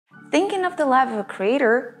Thinking of the life of a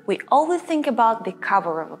creator, we always think about the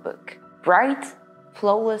cover of a book. Bright,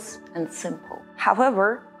 flawless, and simple.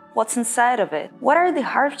 However, what's inside of it? What are the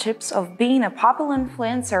hardships of being a popular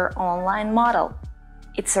influencer or online model?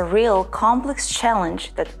 It's a real complex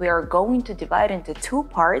challenge that we are going to divide into two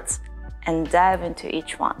parts and dive into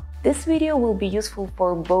each one. This video will be useful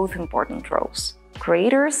for both important roles,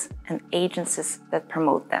 creators and agencies that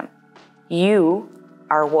promote them. You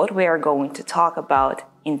are what we are going to talk about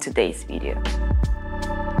in today's video.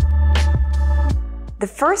 The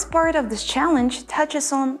first part of this challenge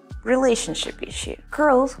touches on relationship issue.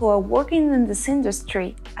 Girls who are working in this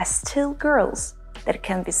industry are still girls that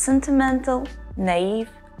can be sentimental, naive,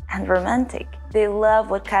 and romantic. They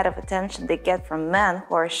love what kind of attention they get from men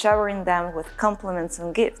who are showering them with compliments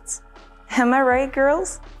and gifts. Am I right,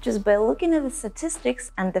 girls? Just by looking at the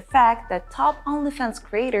statistics and the fact that top OnlyFans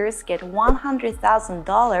creators get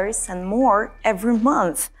 $100,000 and more every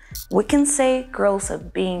month, we can say girls are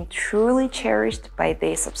being truly cherished by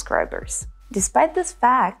their subscribers. Despite this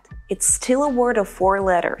fact, it's still a word of 4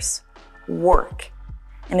 letters: work.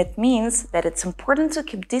 And it means that it's important to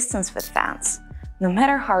keep distance with fans, no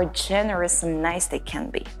matter how generous and nice they can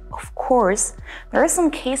be. Of course, there are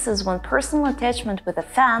some cases when personal attachment with a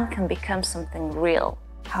fan can become something real.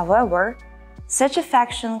 However, such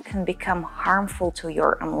affection can become harmful to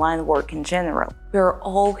your online work in general. We are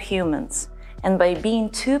all humans, and by being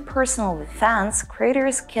too personal with fans,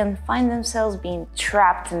 creators can find themselves being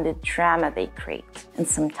trapped in the drama they create. And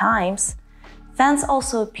sometimes, fans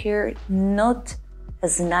also appear not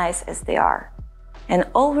as nice as they are. And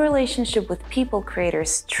all relationship with people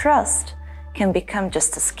creators trust can become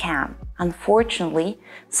just a scam. Unfortunately,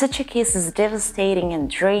 such a case is a devastating and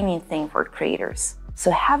draining thing for creators.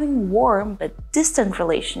 So having warm but distant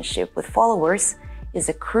relationship with followers is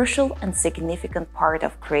a crucial and significant part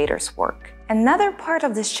of creators' work. Another part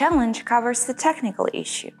of this challenge covers the technical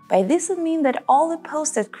issue. By this I mean that all the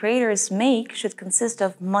posts that creators make should consist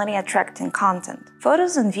of money-attracting content.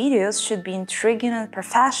 Photos and videos should be intriguing and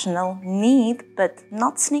professional, neat, but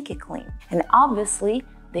not sneaky clean. And obviously,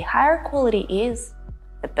 the higher quality is,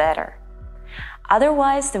 the better.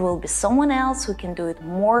 Otherwise, there will be someone else who can do it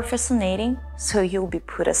more fascinating, so you'll be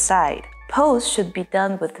put aside. Posts should be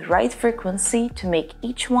done with the right frequency to make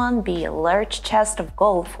each one be a large chest of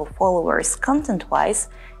gold for followers content-wise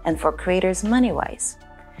and for creators money-wise.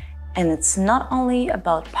 And it's not only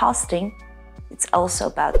about posting, it's also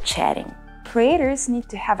about chatting. Creators need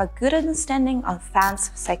to have a good understanding of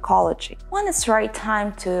fans' psychology. When it's the right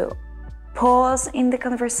time to pause in the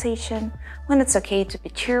conversation, when it's okay to be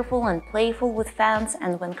cheerful and playful with fans,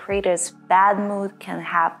 and when creators' bad mood can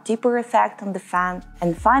have deeper effect on the fan.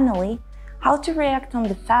 And finally, how to react on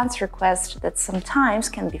the fans' request that sometimes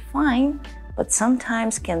can be fine, but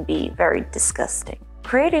sometimes can be very disgusting.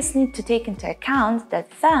 Creators need to take into account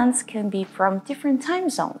that fans can be from different time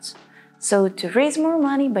zones. So to raise more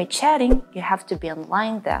money by chatting, you have to be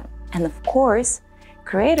online then. And of course,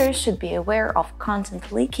 creators should be aware of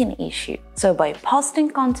content leaking issue. So by posting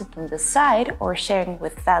content on the side or sharing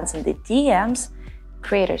with fans in the DMs,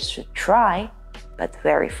 creators should try but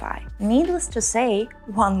verify. Needless to say,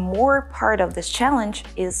 one more part of this challenge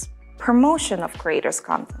is promotion of creators'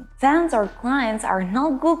 content. Fans or clients are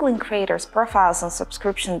not Googling creators' profiles on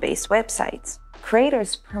subscription-based websites.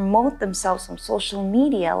 Creators promote themselves on social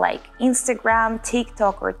media like Instagram,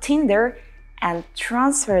 TikTok, or Tinder and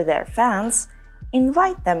transfer their fans,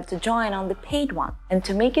 invite them to join on the paid one. And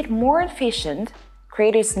to make it more efficient,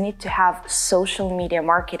 creators need to have social media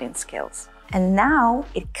marketing skills. And now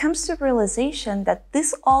it comes to the realization that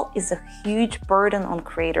this all is a huge burden on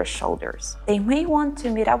creators' shoulders. They may want to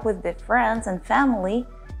meet up with their friends and family,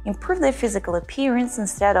 improve their physical appearance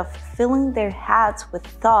instead of filling their heads with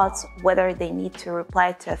thoughts whether they need to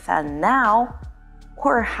reply to a fan now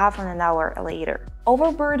or half an hour later.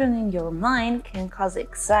 Overburdening your mind can cause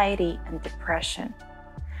anxiety and depression.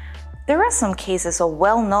 There are some cases of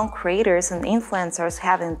well-known creators and influencers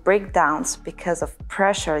having breakdowns because of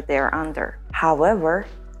pressure they're under. However,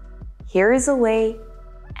 here is a way,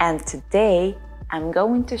 and today I'm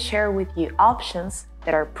going to share with you options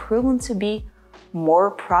that are proven to be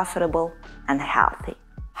more profitable and healthy.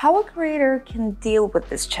 How a creator can deal with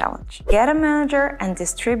this challenge. Get a manager and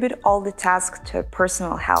distribute all the tasks to a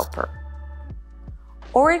personal helper.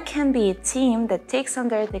 Or it can be a team that takes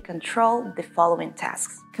under the control the following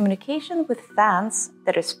tasks. Communication with fans,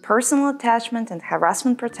 that is personal attachment and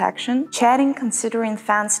harassment protection, chatting considering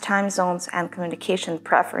fans' time zones and communication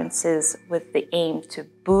preferences with the aim to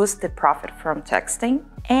boost the profit from texting,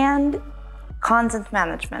 and content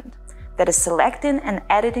management, that is selecting and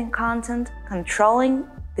editing content, controlling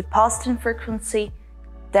the posting frequency,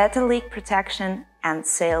 data leak protection, and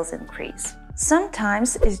sales increase.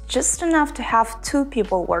 Sometimes it's just enough to have 2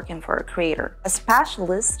 people working for a creator: a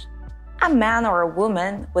specialist, a man or a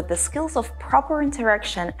woman with the skills of proper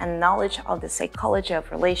interaction and knowledge of the psychology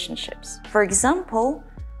of relationships. For example,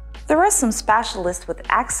 there are some specialists with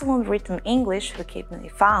excellent written English who can be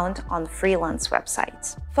found on freelance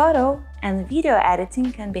websites. Photo and video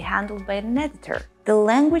editing can be handled by an editor. The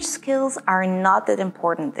language skills are not that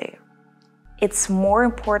important there. It's more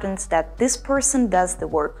important that this person does the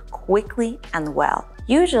work quickly and well.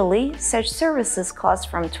 Usually, such services cost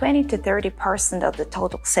from 20 to 30% of the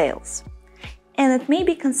total sales, and it may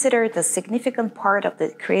be considered a significant part of the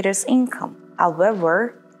creator's income.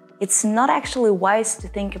 However, it's not actually wise to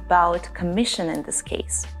think about commission in this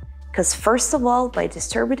case, because first of all, by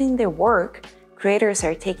distributing their work, creators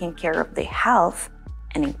are taking care of their health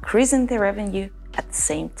and increasing their revenue at the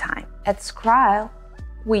same time. At Scrile,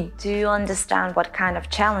 we do understand what kind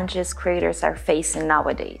of challenges creators are facing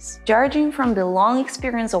nowadays. Judging from the long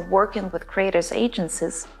experience of working with creators'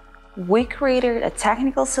 agencies, we created a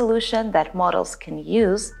technical solution that models can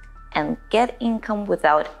use and get income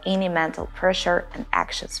without any mental pressure and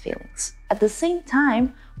anxious feelings. At the same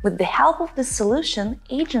time, with the help of this solution,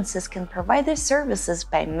 agencies can provide their services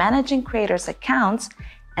by managing creators' accounts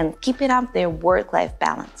and keeping up their work-life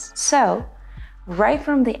balance. So, right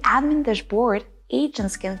from the admin dashboard,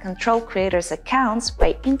 agents can control creators' accounts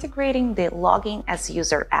by integrating the logging as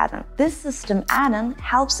user add-on. This system add-on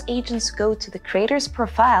helps agents go to the creators'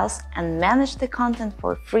 profiles and manage the content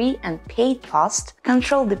for free and paid posts,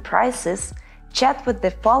 control the prices, chat with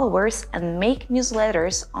the followers, and make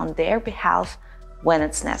newsletters on their behalf when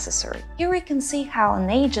it's necessary. Here we can see how an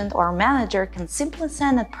agent or manager can simply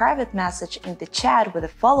send a private message in the chat with a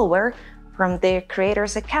follower from their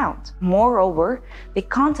creator's account. Moreover, the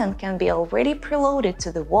content can be already preloaded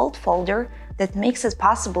to the vault folder that makes it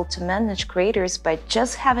possible to manage creators by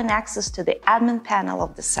just having access to the admin panel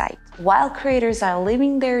of the site. While creators are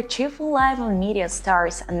living their cheerful life of media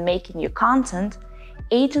stars and making new content,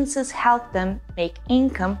 agencies help them make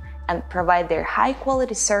income and provide their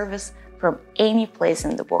high-quality service from any place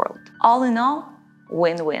in the world. All in all,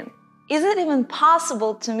 win-win. Is it even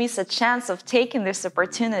possible to miss a chance of taking this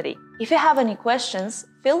opportunity? If you have any questions,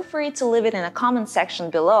 feel free to leave it in a comment section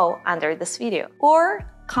below under this video. Or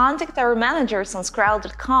contact our managers on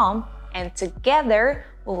Scrile.com and together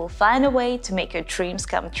we will find a way to make your dreams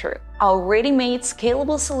come true. Our ready-made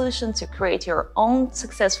scalable solution to create your own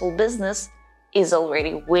successful business is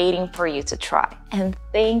already waiting for you to try. And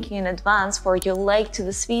thank you in advance for your like to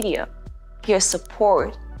this video. Your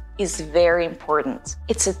support is very important.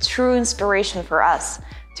 It's a true inspiration for us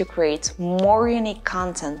to create more unique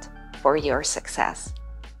content for your success.